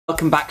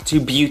Welcome back to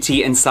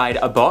Beauty Inside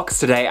a Box.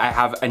 Today I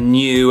have a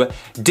new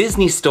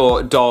Disney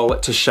Store doll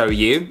to show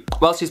you.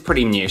 Well, she's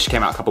pretty new. She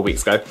came out a couple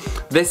weeks ago.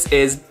 This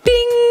is Ding!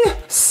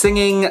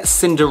 Singing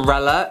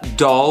Cinderella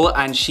doll,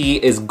 and she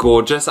is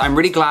gorgeous. I'm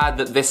really glad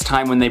that this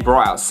time when they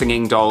brought out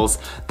singing dolls,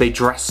 they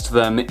dressed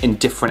them in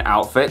different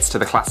outfits to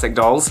the classic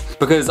dolls.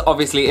 Because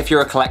obviously if you're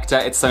a collector,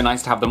 it's so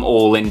nice to have them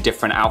all in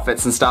different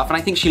outfits and stuff, and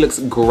I think she looks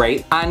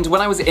great. And when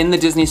I was in the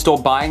Disney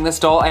Store buying this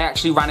doll, I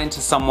actually ran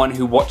into someone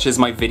who watches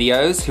my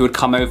videos who had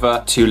come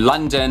over to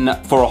London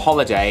for a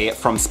holiday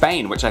from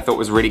Spain, which I thought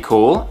was really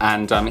cool,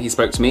 and he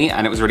spoke to me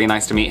and it was really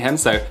nice to meet him.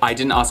 So I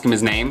didn't ask him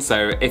his name,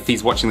 so if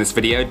he's watching this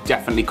video,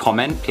 definitely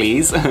comment,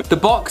 please. The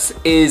box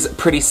is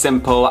pretty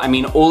simple. I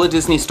mean, all the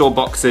Disney Store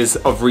boxes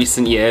of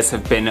recent years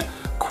have been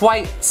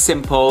quite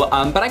simple,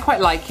 but I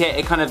quite like it.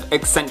 It kind of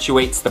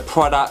accentuates the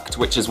product,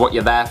 which is what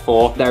you're there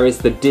for. There is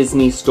the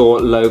Disney Store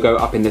logo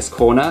up in this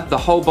corner. The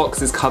whole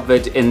box is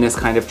covered in this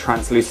kind of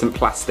translucent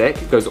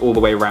plastic. It goes all the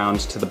way around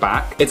to the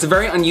back. It's a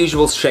very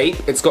unusual shape.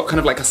 It's got kind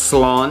of like a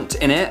slant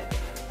in it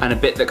and a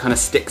bit that kind of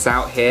sticks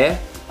out here.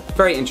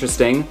 Very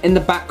interesting. In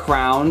the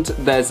background,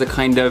 there's a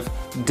kind of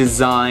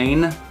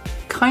design.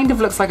 Kind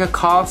of looks like a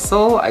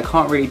castle, I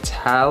can't really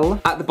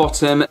tell. At the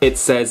bottom, it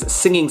says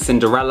Singing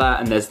Cinderella,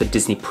 and there's the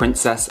Disney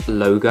Princess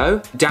logo.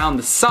 Down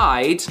the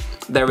side,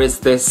 there is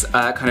this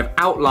kind of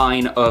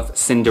outline of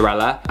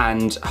Cinderella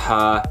and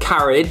her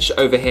carriage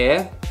over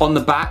here. On the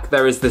back,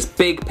 there is this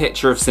big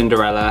picture of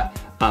Cinderella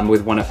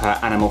with one of her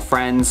animal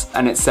friends,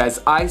 and it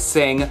says, I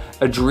sing,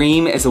 a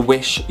dream is a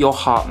wish your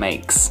heart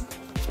makes.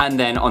 And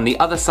then on the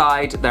other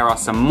side, there are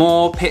some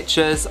more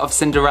pictures of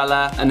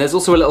Cinderella, and there's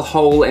also a little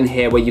hole in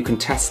here where you can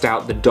test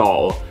out the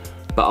doll,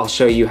 but I'll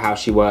show you how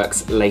she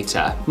works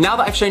later. Now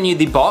that I've shown you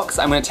the box,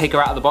 I'm gonna take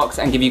her out of the box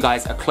and give you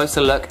guys a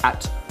closer look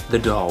at the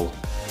doll.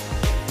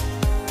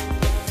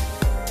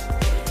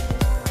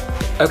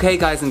 Okay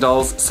guys and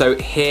dolls, so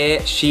here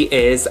she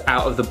is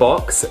out of the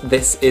box.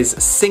 This is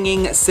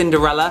Singing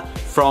Cinderella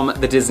from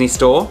the Disney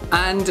Store,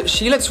 and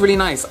she looks really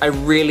nice. I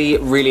really,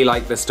 really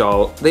like this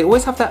doll. They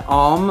always have their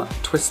arm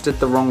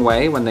twisted the wrong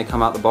way when they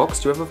come out the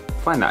box. Do you ever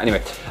find that?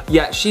 Anyway,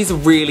 yeah, she's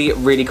really,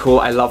 really cool.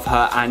 I love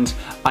her, and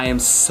I am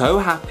so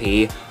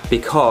happy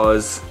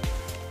because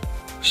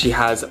she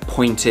has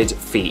pointed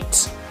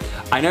feet.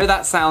 I know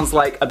that sounds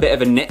like a bit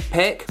of a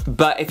nitpick,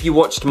 but if you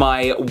watched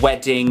my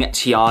wedding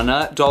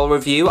Tiana doll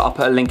review, I'll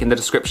put a link in the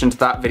description to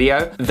that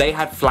video. They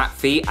had flat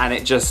feet and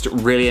it just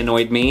really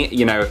annoyed me.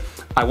 You know,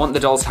 I want the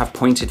dolls to have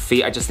pointed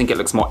feet. I just think it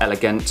looks more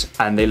elegant,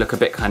 and they look a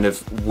bit kind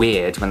of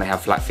weird when they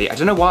have flat feet. I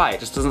don't know why, it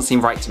just doesn't seem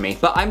right to me.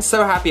 But I'm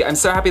so happy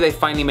they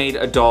finally made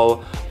a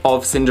doll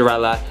of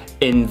Cinderella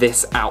in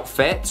this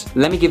outfit.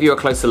 Let me give you a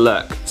closer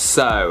look.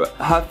 So,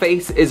 her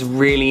face is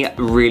really,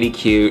 really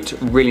cute,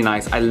 really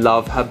nice. I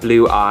love her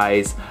blue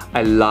eyes.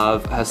 I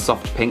love her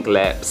soft pink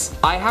lips.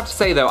 I have to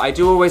say though, I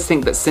do always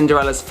think that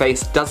Cinderella's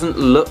face doesn't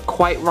look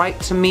quite right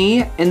to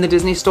me in the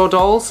Disney Store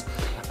dolls.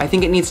 I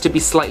think it needs to be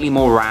slightly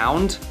more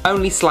round.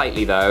 Only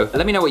slightly though.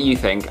 Let me know what you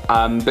think,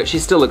 but she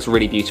still looks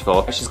really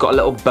beautiful. She's got a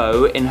little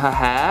bow in her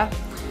hair.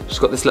 She's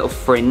got this little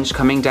fringe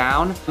coming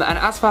down. And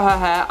as for her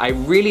hair, I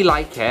really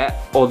like it,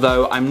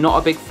 although I'm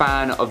not a big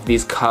fan of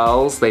these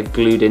curls they've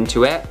glued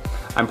into it.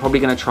 I'm probably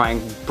gonna try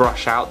and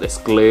brush out this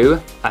glue,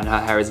 and her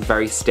hair is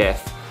very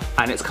stiff.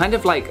 And it's kind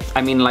of like,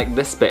 I mean, like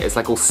this bit is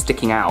like all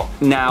sticking out.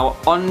 Now,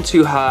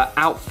 onto her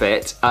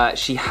outfit,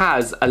 she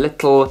has a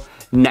little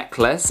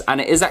necklace, and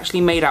it is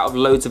actually made out of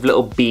loads of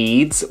little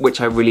beads,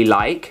 which I really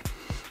like.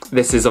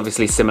 This is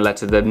obviously similar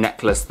to the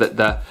necklace that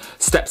the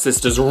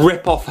stepsisters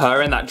rip off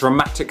her in that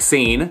dramatic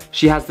scene.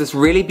 She has this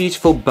really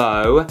beautiful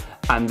bow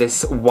and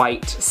this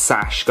white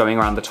sash going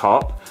around the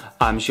top.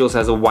 She also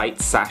has a white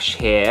sash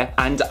here,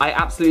 and I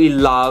absolutely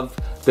love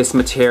this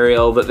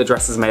material that the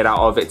dress is made out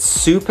of. It's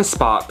super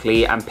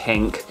sparkly and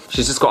pink.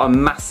 She's just got a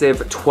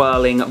massive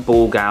twirling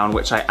ball gown,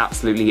 which I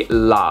absolutely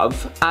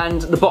love.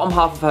 And the bottom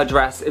half of her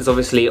dress is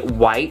obviously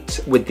white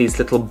with these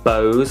little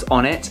bows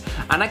on it.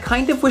 And I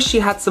kind of wish she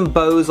had some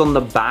bows on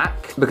the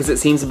back because it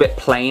seems a bit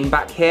plain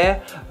back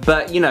here.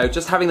 But you know,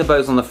 just having the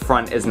bows on the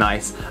front is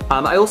nice.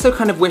 I also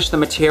kind of wish the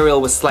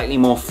material was slightly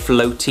more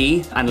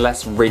floaty and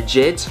less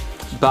rigid.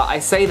 But I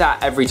say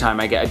that every time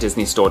I get a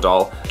Disney Store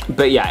doll.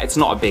 But yeah, it's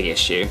not a big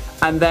issue.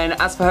 And then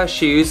as for her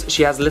shoes,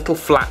 she has little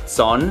flats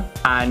on,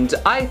 and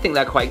I think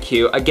they're quite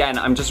cute. Again,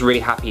 I'm just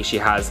really happy she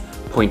has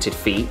pointed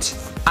feet.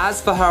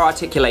 As for her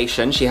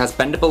articulation, she has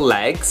bendable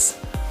legs,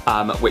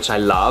 which I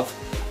love.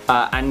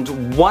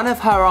 And one of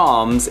her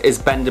arms is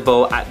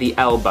bendable at the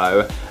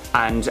elbow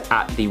and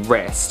at the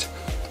wrist.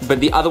 But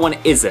the other one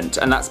isn't,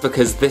 and that's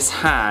because this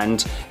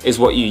hand is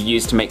what you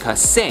use to make her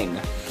sing.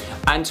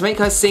 And to make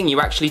her sing, you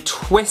actually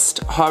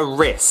twist her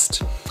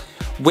wrist,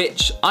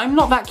 which I'm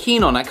not that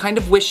keen on. I kind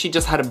of wish she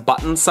just had a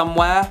button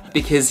somewhere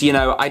because, you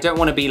know, I don't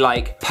want to be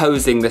like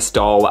posing this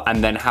doll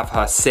and then have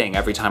her sing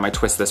every time I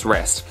twist this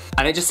wrist.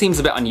 And it just seems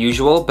a bit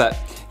unusual, but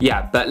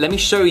yeah, but let me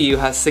show you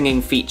her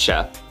singing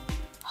feature.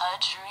 A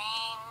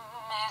dream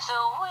is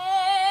a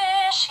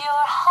wish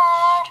your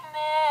heart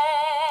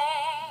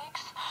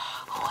makes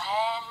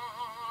when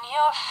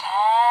you're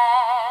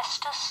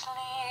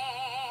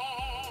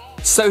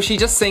So she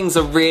just sings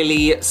a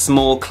really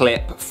small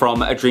clip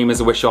from A Dream Is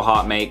a Wish Your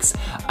Heart Makes,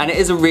 and it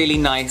is a really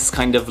nice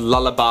kind of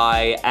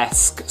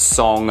lullaby-esque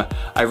song.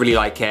 I really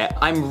like it.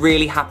 I'm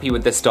really happy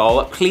with this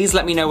doll. Please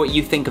let me know what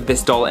you think of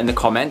this doll in the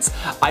comments.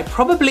 I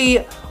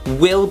probably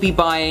will be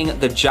buying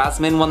the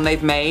Jasmine one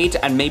they've made,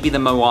 and maybe the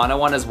Moana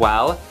one as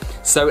well.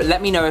 So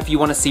let me know if you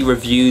want to see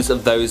reviews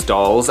of those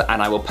dolls,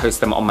 and I will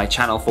post them on my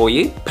channel for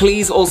you.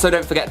 Please also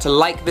don't forget to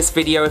like this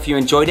video if you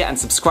enjoyed it, and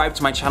subscribe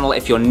to my channel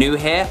if you're new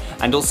here,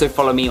 and also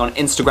follow me on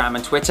Instagram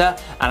and Twitter,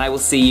 and I will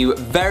see you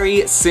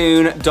very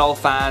soon, doll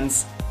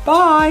fans.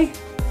 Bye!